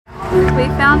We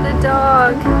found a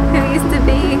dog who used to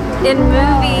be in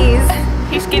movies.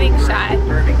 He's getting shy.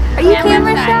 Are you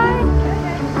camera shy?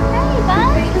 Hey,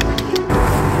 bud.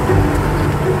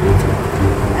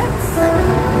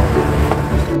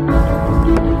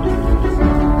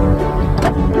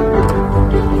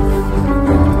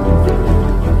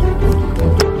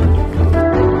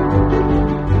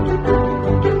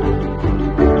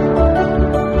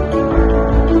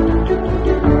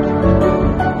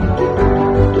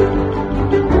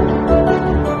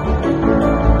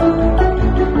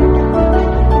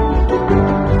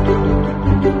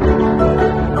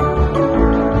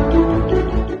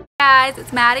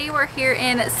 It's Maddie. We're here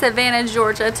in Savannah,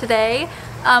 Georgia today.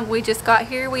 We just got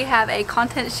here. We have a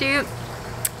content shoot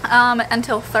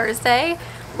until Thursday.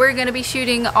 We're going to be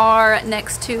shooting our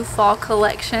next two fall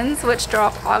collections, which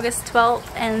drop August 12th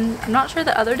and I'm not sure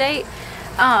the other date,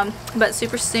 but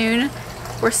super soon.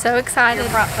 We're so excited. Your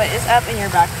front foot is up and your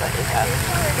back foot is up.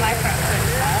 My front foot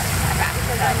is up, my back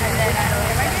foot is up, and then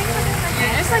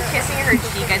you're just like kissing her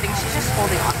cheek. I think she's just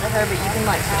holding on to her, but you can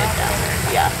like put it down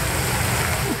there. Yeah.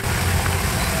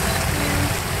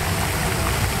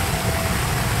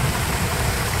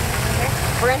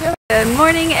 Good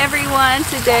morning, everyone.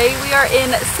 Today we are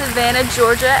in Savannah,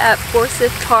 Georgia at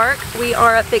Forsyth Park. We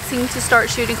are fixing to start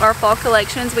shooting our fall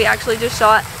collections. We actually just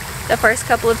shot the first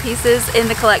couple of pieces in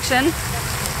the collection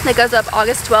that goes up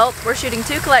August 12th. We're shooting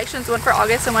two collections, one for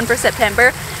August and one for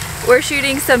September. We're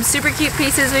shooting some super cute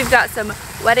pieces. We've got some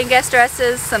wedding guest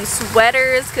dresses, some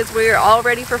sweaters, because we're all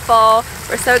ready for fall.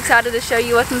 We're so excited to show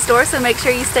you what's in store, so make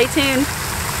sure you stay tuned.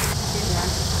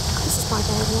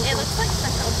 It looks like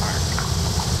Central Park.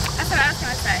 That's what I was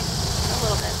gonna say. A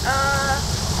little bit.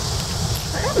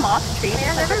 Are there moth trees?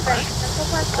 I've never been to Central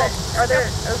Park, but are there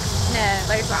oaks? No,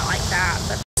 there's not like that.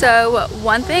 But so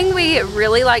one thing we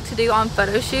really like to do on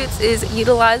photo shoots is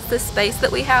utilize the space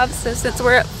that we have. So since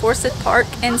we're at Forsyth Park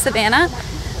in Savannah,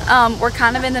 we're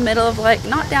kind of in the middle of, like,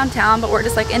 not downtown, but we're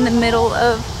just like in the middle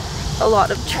of a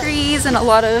lot of trees and a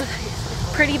lot of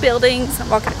pretty buildings. I'm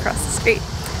walking across the street.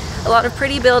 A lot of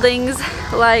pretty buildings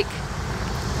like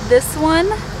this one.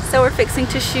 So we're fixing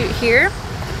to shoot here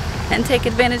and take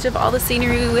advantage of all the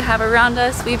scenery we have around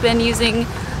us. We've been using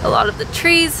a lot of the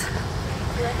trees.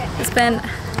 It's been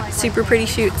a super pretty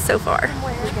shoot so far.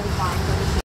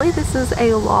 This is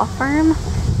a law firm.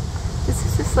 This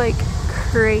is just like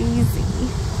crazy.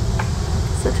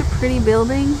 Such a pretty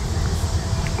building.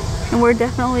 And we're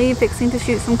definitely fixing to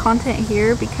shoot some content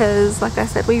here because, like I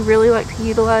said, we really like to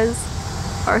utilize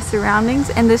our surroundings,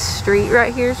 and this street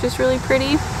right here is just really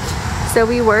pretty. So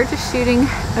we were just shooting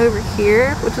over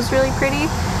here, which was really pretty,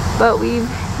 but we've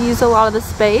used a lot of the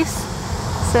space,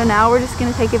 so now we're just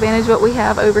going to take advantage of what we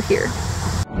have over here.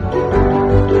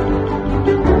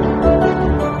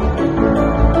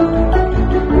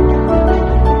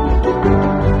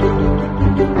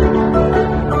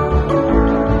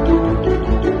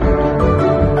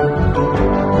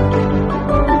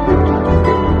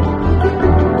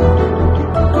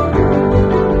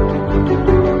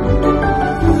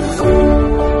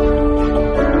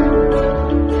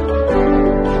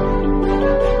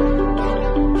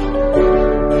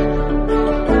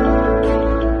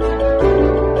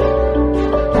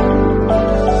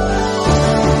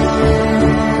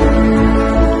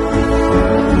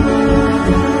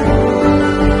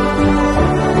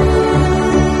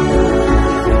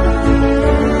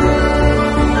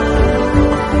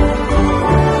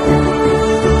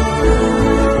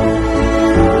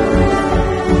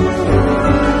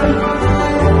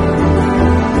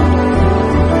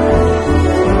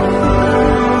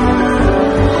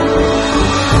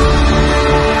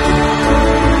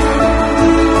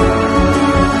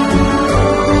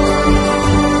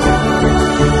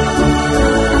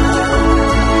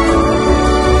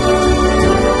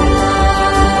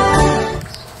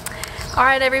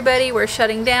 Alright everybody, we're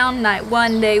shutting down night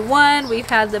one, day one. We've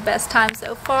had the best time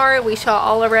so far. We shot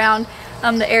all around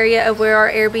the area of where our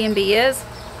Airbnb is.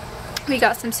 We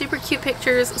got some super cute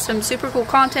pictures, some super cool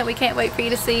content we can't wait for you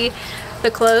to see.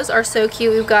 The clothes are so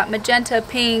cute. We've got magenta,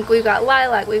 pink, we've got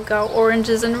lilac, we've got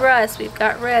oranges and rust, we've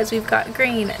got reds, we've got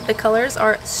green. The colors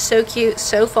are so cute,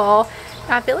 so fall.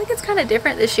 I feel like it's kind of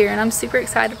different this year, and I'm super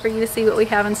excited for you to see what we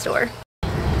have in store.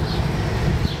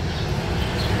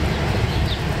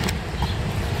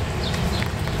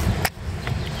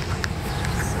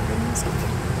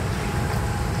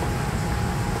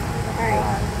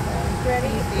 ready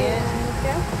and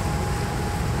go.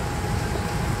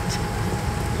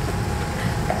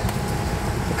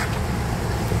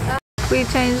 We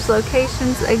changed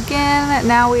locations again.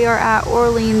 Now we are at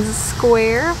Orleans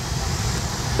Square,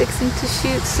 fixing to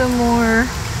shoot some more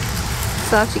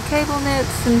Versace cable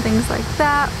knits and things like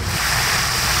that.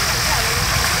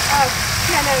 Oh,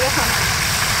 yeah, no, this one.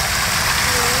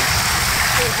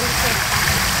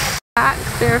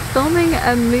 They're filming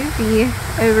a movie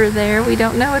over there. We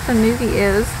don't know what the movie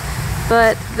is,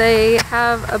 but they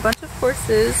have a bunch of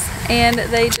horses and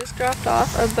they just dropped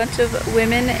off a bunch of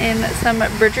women in some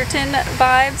Bridgerton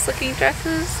vibes looking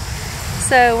dresses.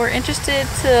 So we're interested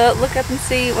to look up and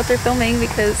see what they're filming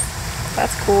because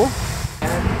that's cool.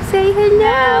 Say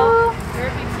hello!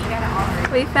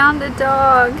 We found a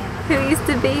dog who used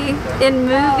to be in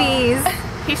movies.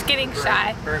 He's getting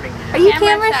shy. Are you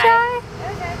camera shy?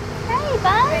 Hey,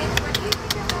 bud.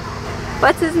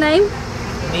 What's his name?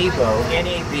 Nebo,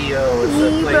 N-E-B-O, it's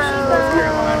a place in North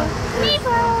Carolina.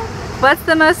 Nebo. What's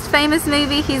the most famous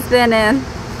movie he's been in?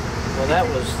 Well, that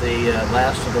was the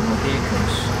Last of the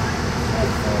Mohicans. That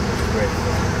was a great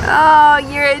film. Oh,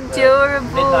 you're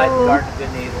adorable. Midnight Garden of Good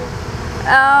and Evil.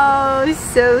 Oh,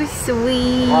 so A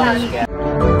lot of sweet. scat-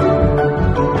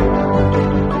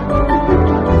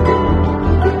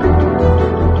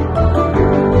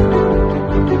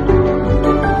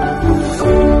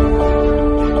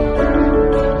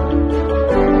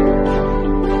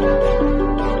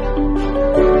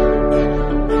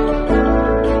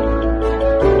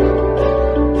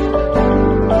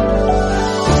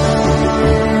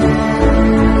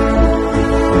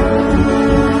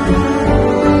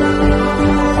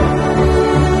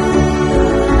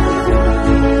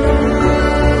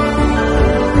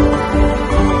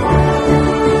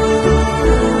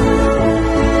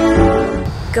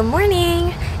 Good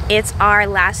morning. It's our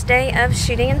last day of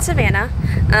shooting in Savannah.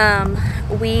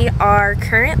 We are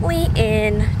currently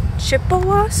in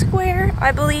Chippewa Square,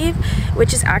 I believe,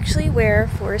 which is actually where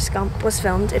Forrest Gump was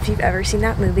filmed, if you've ever seen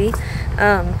that movie.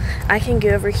 I can go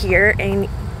over here and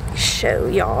show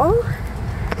y'all.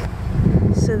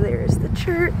 So there's the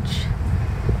church.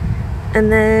 And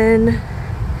then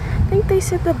I think they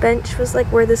said the bench was like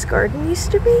where this garden used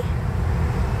to be.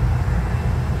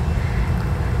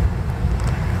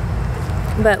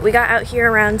 But we got out here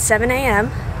around 7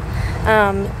 a.m.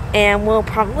 And we'll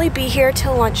probably be here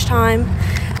till lunchtime.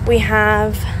 We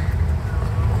have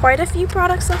quite a few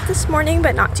products left this morning,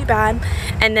 but not too bad.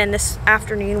 And then this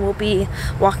afternoon we'll be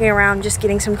walking around just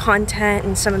getting some content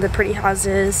and some of the pretty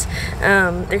houses.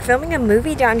 They're filming a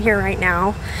movie down here right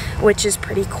now, which is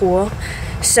pretty cool.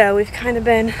 So we've kind of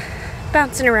been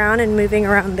bouncing around and moving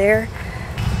around there.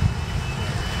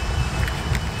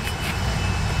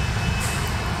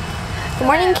 Good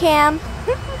morning, Cam.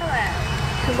 Hello.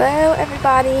 Hello,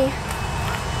 everybody.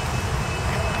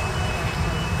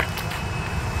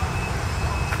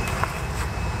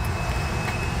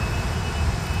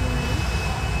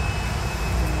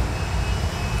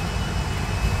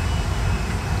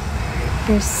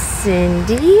 Here's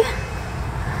Cindy.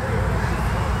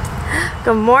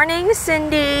 Good morning,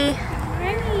 Cindy.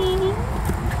 Morning.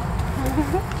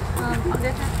 I'll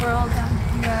get your swirl down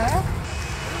here.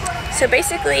 So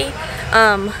basically,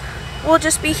 we'll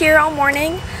just be here all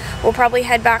morning. We'll probably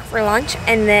head back for lunch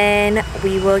and then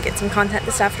we will get some content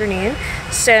this afternoon.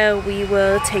 So we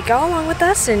will take y'all along with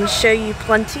us and show you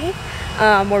plenty.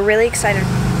 We're really excited.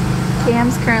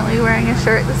 Cam's currently wearing a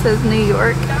shirt that says New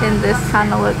York, and this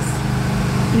kind of looks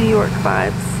New York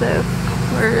vibes. So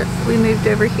we moved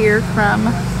over here from,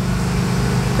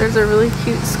 there's a really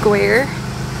cute square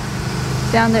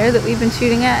down there that we've been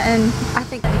shooting at, and I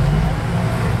think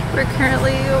we're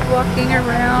currently walking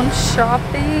around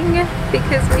shopping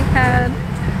because we had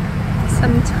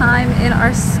some time in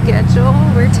our schedule.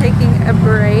 We're taking a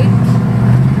break.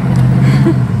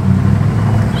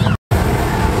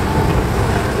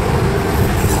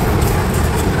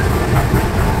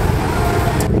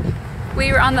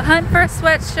 We were on the hunt for a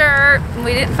sweatshirt and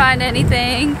we didn't find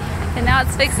anything, and now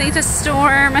it's fixing to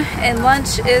storm and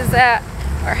lunch is at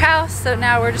our house, so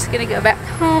now we're just gonna go back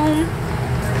home.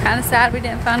 Kind of sad we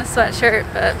didn't find a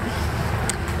sweatshirt, but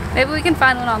maybe we can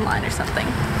find one online or something.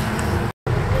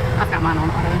 I've got mine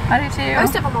on auto. I do too.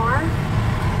 Most of them are.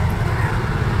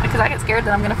 Because I get scared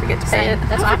that I'm gonna forget to pay it.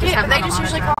 That's why I just have mine on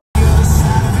auto.